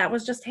go, well, that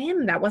was just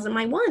him. That wasn't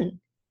my one.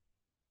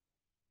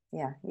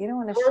 Yeah. You don't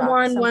want to shock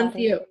somebody. One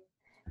few.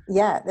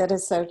 Yeah, that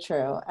is so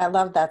true. I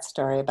love that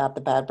story about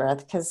the bad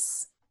breath,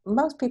 because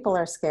most people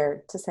are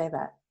scared to say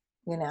that.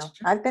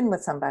 I've been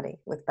with somebody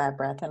with bad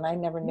breath and I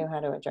never knew how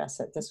to address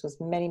it. This was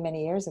many,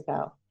 many years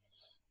ago.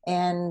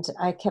 And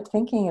I kept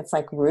thinking it's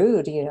like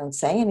rude. You don't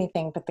say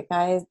anything, but the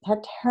guy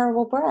had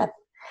terrible breath.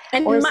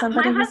 And my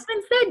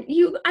husband said,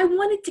 I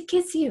wanted to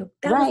kiss you.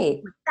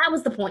 That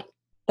was the point.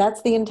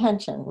 That's the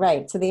intention.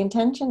 Right. So the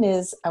intention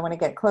is, I want to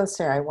get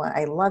closer.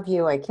 I love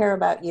you. I care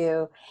about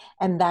you.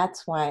 And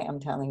that's why I'm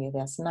telling you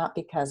this, not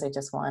because I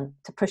just want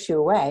to push you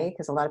away.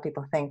 Because a lot of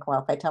people think, well,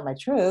 if I tell my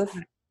truth,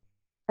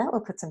 that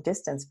will put some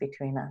distance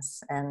between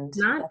us. And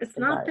it's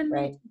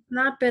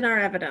not been our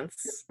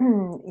evidence.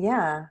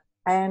 Yeah.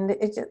 And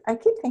I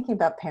keep thinking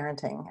about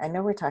parenting. I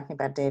know we're talking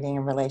about dating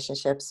and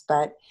relationships,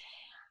 but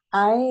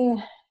I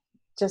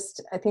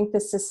think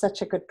this is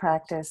such a good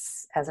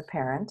practice as a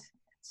parent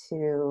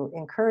to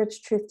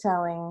encourage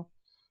truth-telling,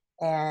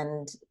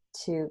 and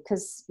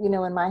because,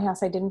 in my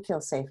house, I didn't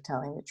feel safe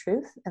telling the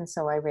truth. And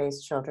so I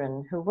raised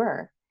children who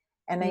were,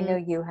 and I know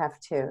you have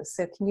too.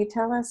 So can you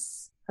tell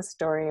us a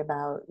story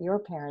about your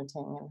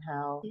parenting and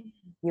how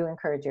you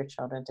encourage your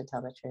children to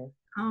tell the truth?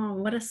 Oh,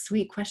 what a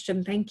sweet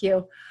question. Thank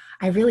you.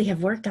 I really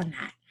have worked on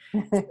that.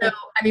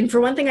 So, for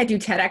one thing, I do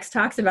TEDx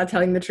talks about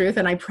telling the truth,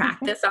 and I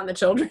practice on the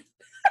children.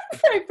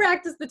 I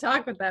practice the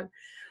talk with them.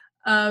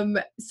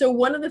 So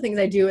one of the things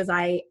I do is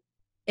I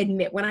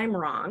admit when I'm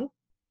wrong.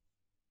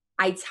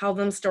 I tell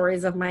them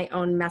stories of my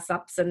own mess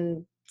ups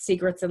and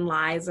secrets and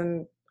lies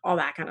and all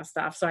that kind of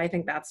stuff. So I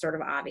think that's sort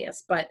of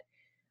obvious. But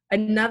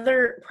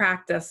Another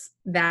practice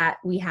that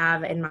we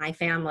have in my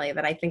family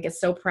that I think is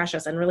so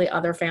precious and really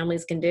other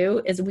families can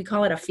do is we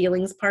call it a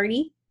feelings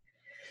party,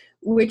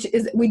 which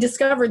is, we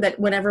discovered that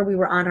whenever we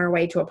were on our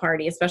way to a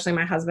party, especially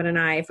my husband and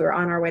I, if we were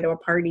on our way to a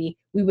party,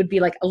 we would be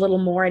like a little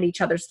more at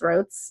each other's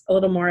throats, a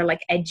little more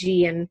like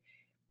edgy and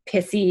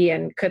pissy,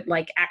 and could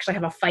like actually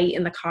have a fight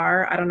in the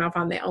car. I don't know if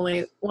I'm the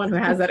only one who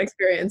has that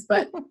experience,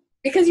 but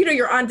because, you know,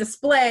 you're on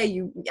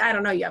display, I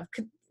don't know, you have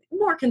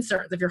more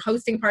concerns if you're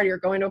hosting a party or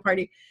going to a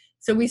party.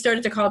 So we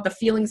started to call it the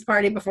feelings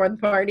party before the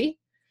party.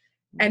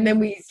 And then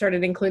we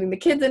started including the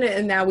kids in it.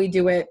 And now we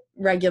do it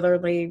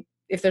regularly.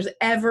 If there's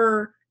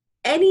ever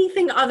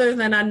anything other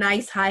than a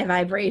nice high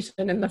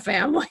vibration in the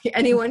family,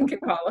 anyone can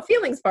call a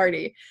feelings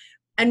party.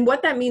 And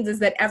what that means is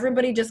that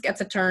everybody just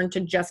gets a turn to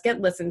just get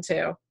listened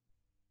to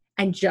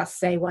and just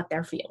say what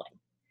they're feeling.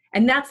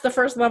 And that's the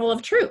first level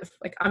of truth.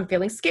 Like, I'm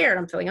feeling scared.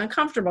 I'm feeling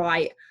uncomfortable.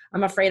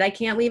 I'm afraid I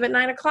can't leave at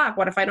 9 o'clock.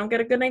 What if I don't get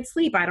a good night's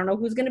sleep? I don't know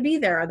who's going to be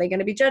there. Are they going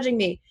to be judging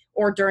me?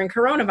 Or during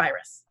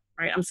coronavirus,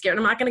 right? I'm scared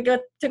I'm not going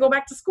to go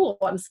back to school.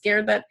 I'm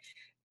scared that,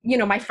 you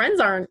know, my friends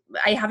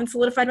I haven't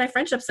solidified my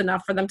friendships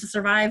enough for them to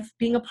survive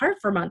being apart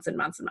for months and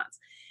months and months.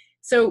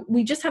 So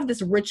we just have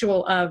this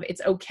ritual of,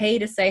 it's okay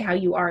to say how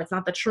you are. It's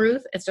not the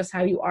truth. It's just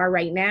how you are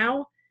right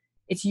now.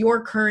 It's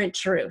your current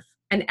truth.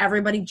 And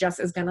everybody just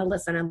is going to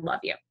listen and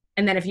love you.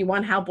 And then if you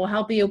want help, we'll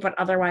help you. But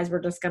otherwise, we're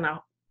just going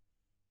to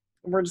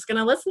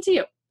listen to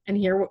you and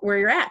hear where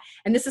you're at.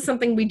 And this is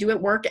something we do at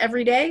work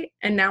every day.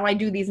 And now I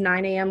do these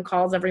 9 a.m.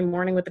 calls every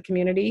morning with the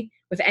community,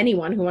 with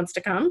anyone who wants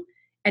to come.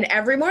 And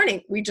every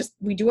morning we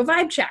do a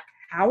vibe check.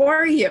 How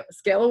are you?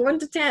 Scale of 1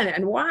 to 10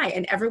 and why?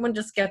 And everyone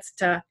just gets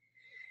to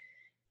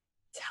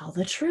tell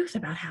the truth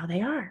about how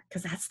they are.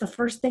 Because that's the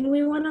first thing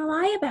we want to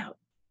lie about.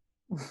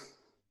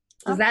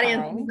 Is that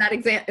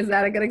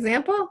a good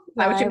example? Is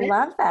that what you meant? I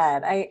love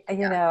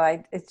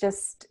that. It's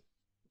just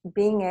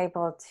being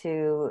able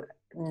to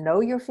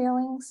know your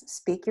feelings,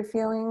 speak your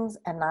feelings,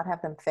 and not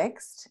have them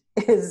fixed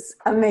is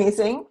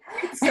amazing.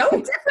 It's so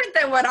different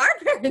than what our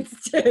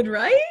parents did,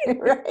 right?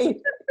 Right.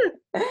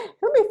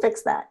 Let me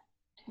fix that.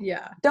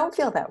 Yeah. Don't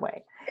feel that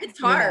way. It's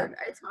hard.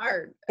 It's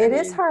hard. It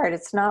is hard.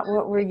 It's not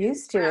what we're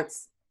used to.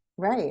 It's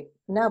right.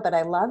 No, but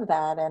I love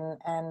that.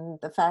 And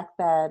the fact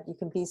that you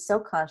can be so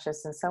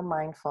conscious and so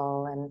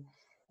mindful,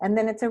 and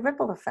then it's a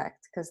ripple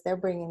effect because they're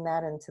bringing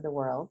that into the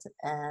world,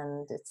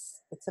 and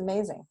it's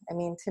amazing. I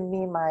mean, to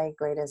me, my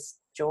greatest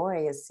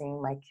joy is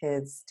seeing my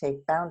kids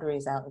take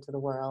boundaries out into the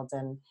world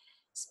and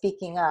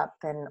speaking up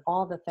and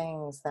all the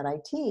things that I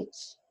teach,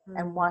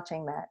 and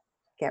watching that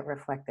get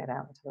reflected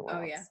out into the world.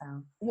 Oh yeah.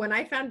 So. When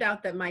I found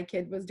out that my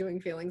kid was doing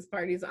feelings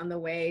parties on the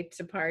way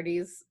to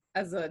parties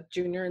as a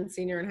junior and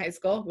senior in high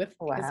school with his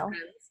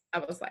friends, I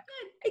was like,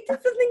 I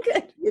did something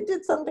good. You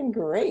did something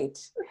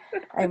great.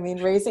 I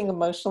mean, raising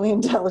emotionally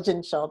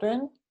intelligent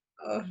children,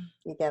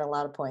 you get a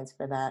lot of points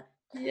for that.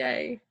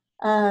 Yay.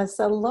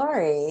 So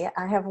Lori,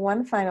 I have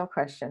one final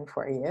question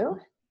for you.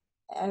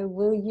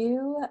 Will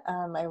you,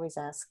 I always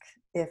ask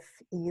if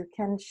you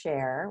can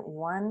share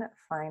one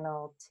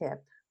final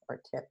tip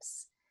or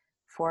tips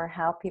for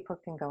how people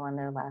can go on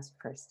their last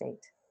first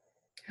date.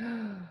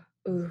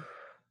 Ooh.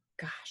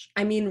 Gosh,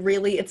 I mean,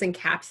 really, it's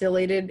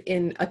encapsulated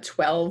in a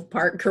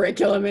 12-part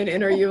curriculum in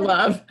Inner You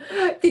Love,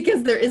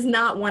 because there is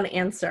not one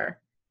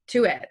answer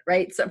to it,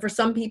 right? So for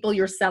some people,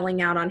 you're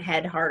selling out on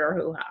head, heart, or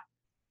hoo-ha,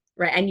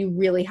 right? And you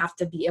really have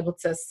to be able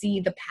to see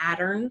the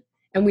pattern.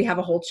 And we have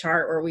a whole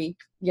chart where we,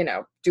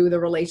 do the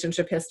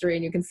relationship history,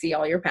 and you can see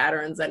all your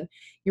patterns, and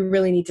you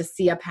really need to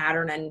see a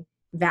pattern and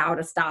vow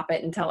to stop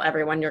it and tell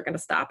everyone you're going to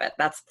stop it.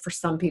 That's, for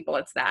some people,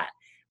 it's that.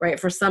 Right?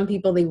 For some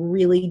people, they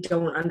really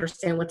don't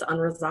understand what's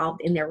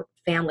unresolved in their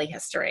family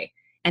history.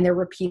 And they're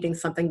repeating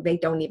something they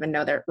don't even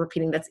know they're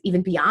repeating that's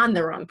even beyond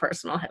their own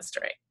personal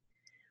history.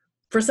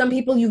 For some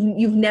people,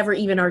 you've never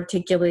even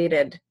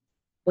articulated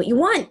what you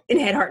want in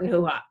head, heart, and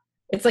hoo-ha.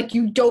 It's like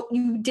you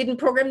didn't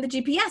program the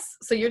GPS.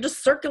 So you're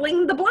just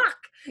circling the block.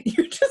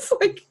 You're just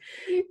like,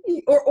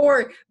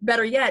 or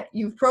better yet,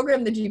 you've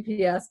programmed the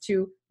GPS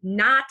to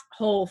not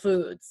Whole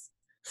Foods.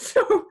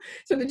 So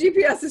the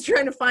GPS is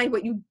trying to find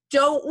what you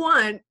don't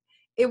want.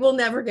 It will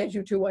never get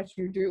you to what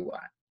you do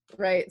want,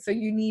 right? So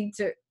you need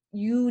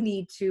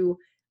to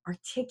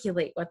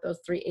articulate what those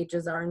 3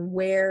 H's are and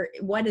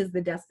what is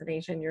the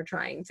destination you're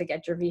trying to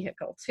get your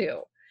vehicle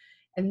to.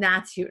 And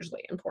that's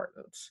hugely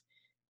important.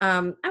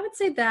 I would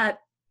say that.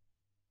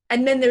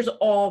 And then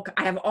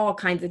I have all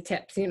kinds of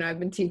tips. I've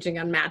been teaching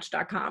on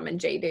Match.com and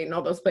JDate and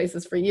all those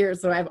places for years.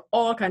 So I have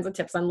all kinds of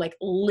tips on like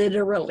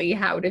literally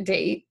how to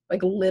date,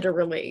 like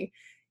literally.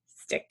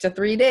 Stick to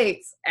 3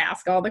 dates,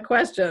 ask all the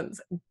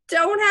questions,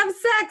 don't have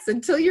sex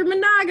until you're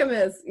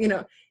monogamous,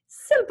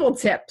 simple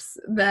tips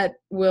that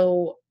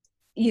will,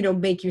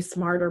 make you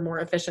smarter, more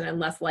efficient, and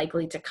less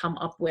likely to come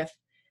up with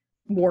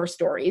war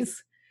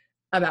stories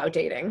about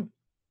dating.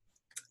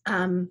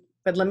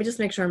 But let me just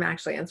make sure I'm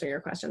actually answering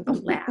your question. The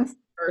last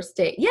first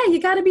date. Yeah,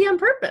 you got to be on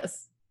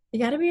purpose.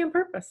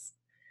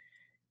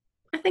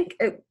 I think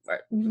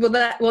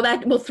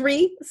will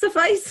 3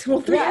 suffice?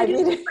 Will 3 Yeah, I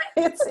ideas mean,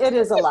 it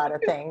is a lot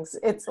of things.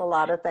 It's a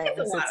lot of things. It's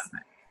a lot of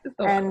things. It's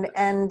a lot of things.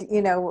 And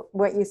you know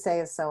what you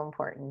say is so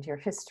important. Your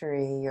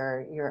history,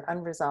 your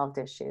unresolved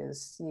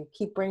issues. You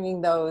keep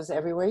bringing those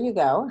everywhere you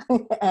go,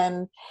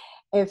 and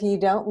if you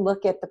don't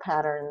look at the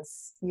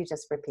patterns, you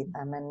just repeat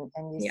them.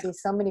 And you see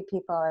so many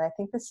people, and I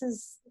think this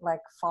is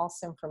like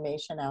false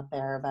information out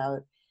there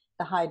about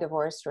the high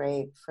divorce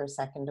rate for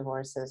second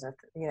divorces,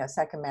 or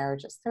second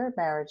marriages, third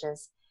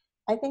marriages.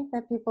 I think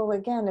that people,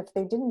 again, if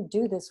they didn't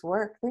do this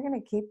work, they're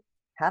going to keep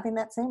having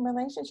that same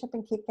relationship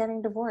and keep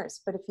getting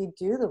divorced. But if you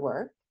do the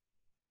work,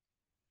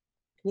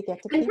 you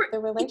get to keep the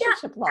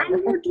relationship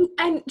longer.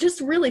 And just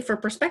really for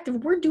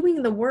perspective, we're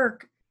doing the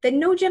work that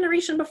no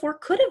generation before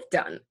could have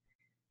done.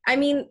 I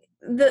mean,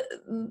 the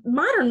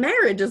modern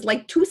marriage is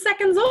like 2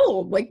 seconds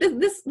old. Like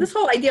this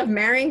whole idea of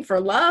marrying for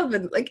love,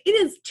 and like it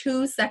is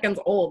 2 seconds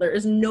old. There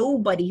is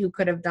nobody who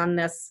could have done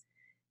this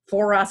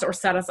for us or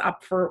set us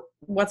up for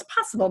what's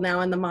possible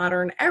now in the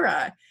modern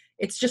era.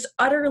 It's just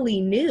utterly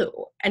new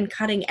and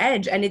cutting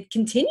edge, and it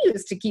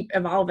continues to keep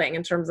evolving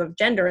in terms of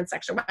gender and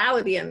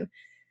sexuality and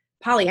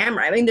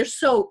polyamory. I mean,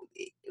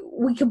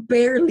 we could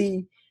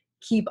barely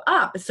keep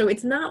up. So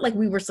it's not like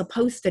we were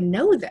supposed to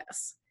know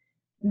this.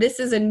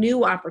 This is a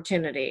new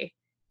opportunity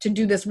to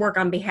do this work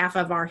on behalf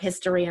of our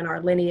history and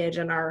our lineage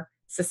and our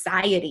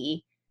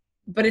society.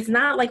 But it's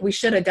not like we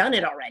should have done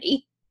it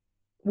already.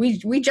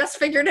 We just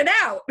figured it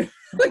out,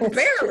 like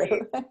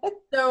barely.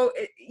 So,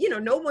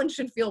 no one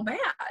should feel bad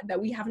that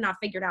we have not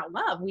figured out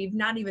love. We've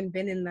not even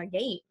been in the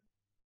game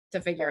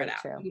to figure it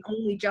out. True. We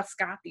only just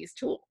got these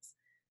tools.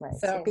 Right.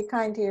 So be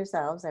kind to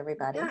yourselves,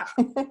 everybody. Yeah.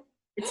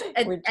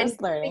 We're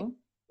just learning.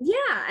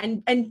 Yeah.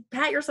 And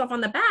pat yourself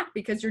on the back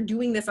because you're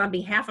doing this on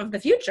behalf of the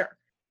future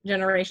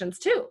generations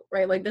too,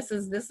 right? Like this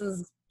is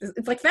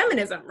it's like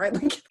feminism, right?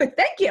 Like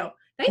thank you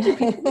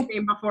people who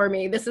came before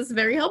me. This is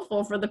very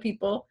helpful for the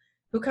people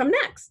who come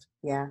next.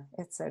 Yeah,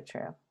 it's so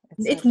true.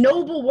 It's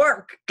noble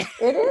work.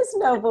 It is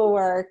noble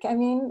work. I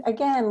mean,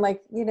 again,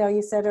 like,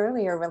 you said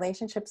earlier,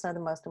 relationships are the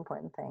most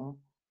important thing.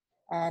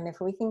 And if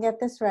we can get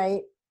this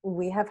right,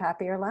 we have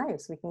happier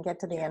lives. We can get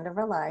to the end of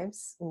our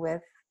lives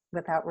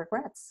without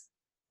regrets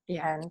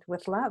and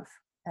with love.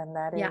 And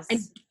that is... And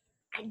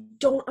I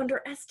don't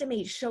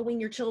underestimate showing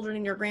your children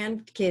and your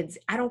grandkids.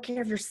 I don't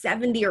care if you're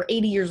 70 or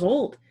 80 years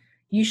old.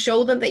 You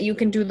show them that you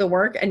can do the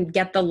work and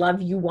get the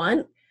love you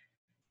want.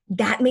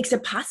 That makes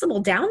it possible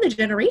down the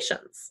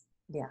generations.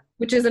 Yeah.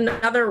 Which is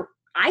another,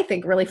 I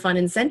think, really fun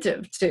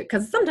incentive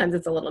because sometimes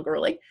it's a little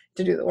grueling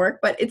to do the work,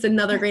 but it's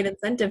another great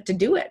incentive to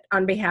do it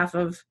on behalf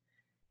of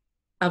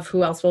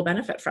who else will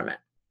benefit from it.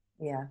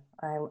 Yeah.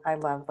 I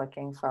love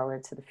looking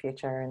forward to the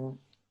future and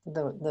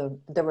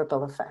the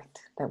ripple effect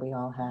that we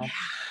all have. Yeah.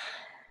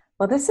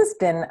 Well, this has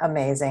been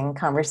amazing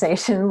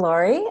conversation,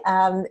 Lori.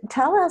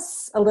 Tell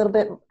us a little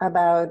bit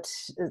about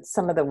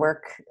some of the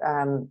work,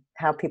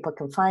 how people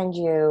can find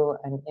you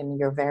and in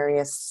the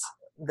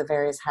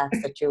various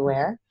hats that you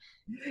wear.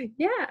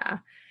 Yeah.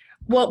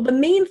 Well, the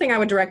main thing I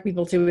would direct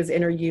people to is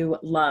Inner You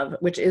Love,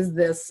 which is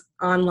this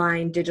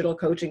online digital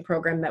coaching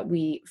program that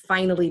we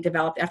finally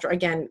developed after,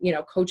 again,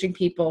 coaching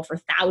people for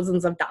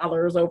thousands of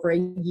dollars over a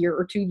year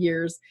or 2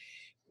 years.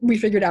 We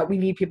figured out we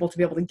need people to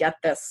be able to get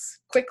this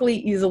quickly,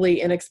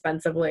 easily,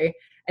 inexpensively.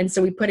 And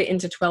so we put it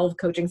into 12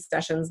 coaching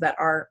sessions that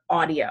are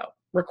audio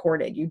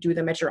recorded. You do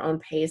them at your own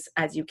pace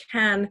as you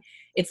can.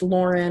 It's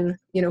Lauren,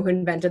 who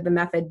invented the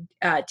method,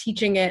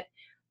 teaching it.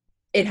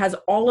 It has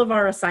all of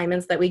our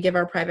assignments that we give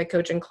our private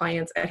coaching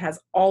clients. It has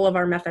all of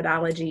our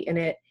methodology in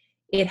it.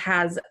 It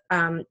has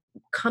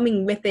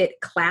coming with it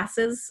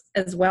classes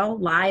as well,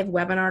 live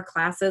webinar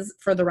classes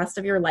for the rest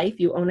of your life.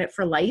 You own it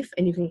for life,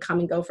 and you can come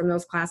and go from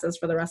those classes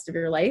for the rest of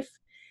your life.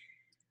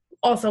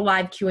 Also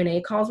live Q&A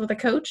calls with a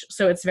coach.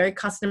 So it's very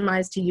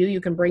customized to you.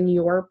 You can bring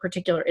your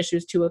particular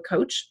issues to a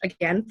coach,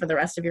 again, for the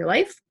rest of your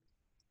life.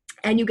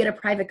 And you get a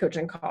private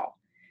coaching call,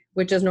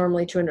 which is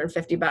normally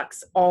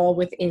 $250, all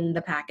within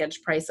the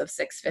package price of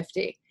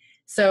 $650.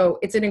 So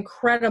it's an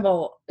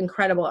incredible,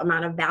 incredible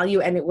amount of value,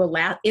 and it will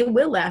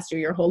last you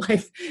your whole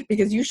life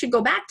because you should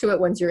go back to it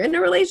once you're in a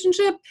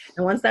relationship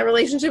and once that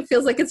relationship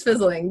feels like it's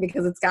fizzling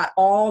because it's got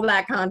all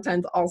that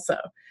content also.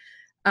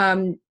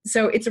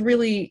 So it's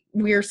really,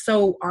 we're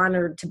so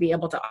honored to be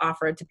able to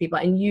offer it to people,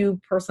 and you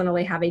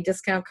personally have a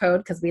discount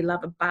code because we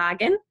love a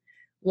bargain.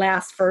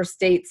 Last first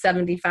date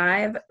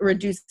 75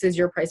 reduces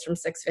your price from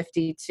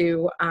 $650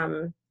 to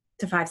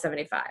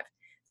 $575.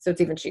 So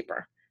it's even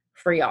cheaper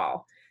for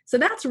y'all. So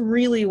that's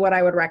really what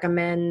I would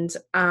recommend.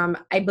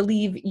 I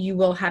believe you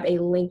will have a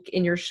link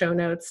in your show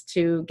notes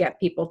to get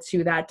people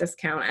to that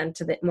discount and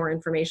to more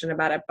information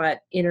about it.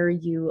 But Inner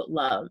You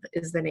Love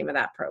is the name of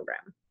that program.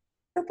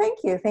 So thank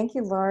you. Thank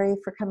you, Lori,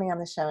 for coming on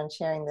the show and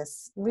sharing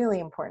this really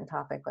important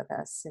topic with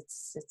us.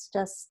 It's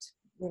just,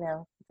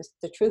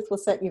 the truth will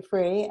set you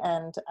free.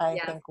 And I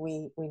think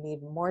we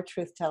need more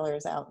truth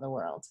tellers out in the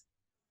world.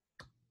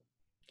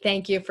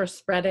 Thank you for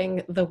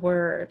spreading the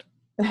word.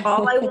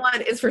 All I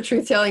want is for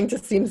truth telling to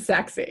seem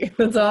sexy.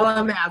 That's all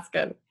I'm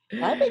asking.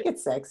 I think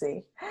it's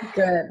sexy.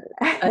 Good.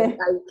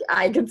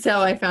 I could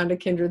tell I found a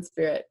kindred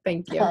spirit.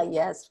 Thank you.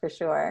 Yes, for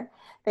sure.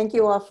 Thank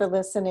you all for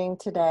listening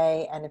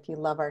today. And if you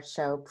love our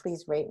show,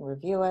 please rate and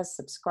review us,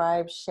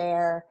 subscribe,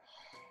 share,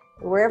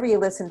 wherever you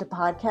listen to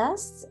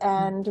podcasts.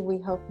 And we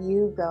hope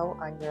you go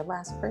on your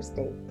last first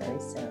date very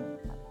soon.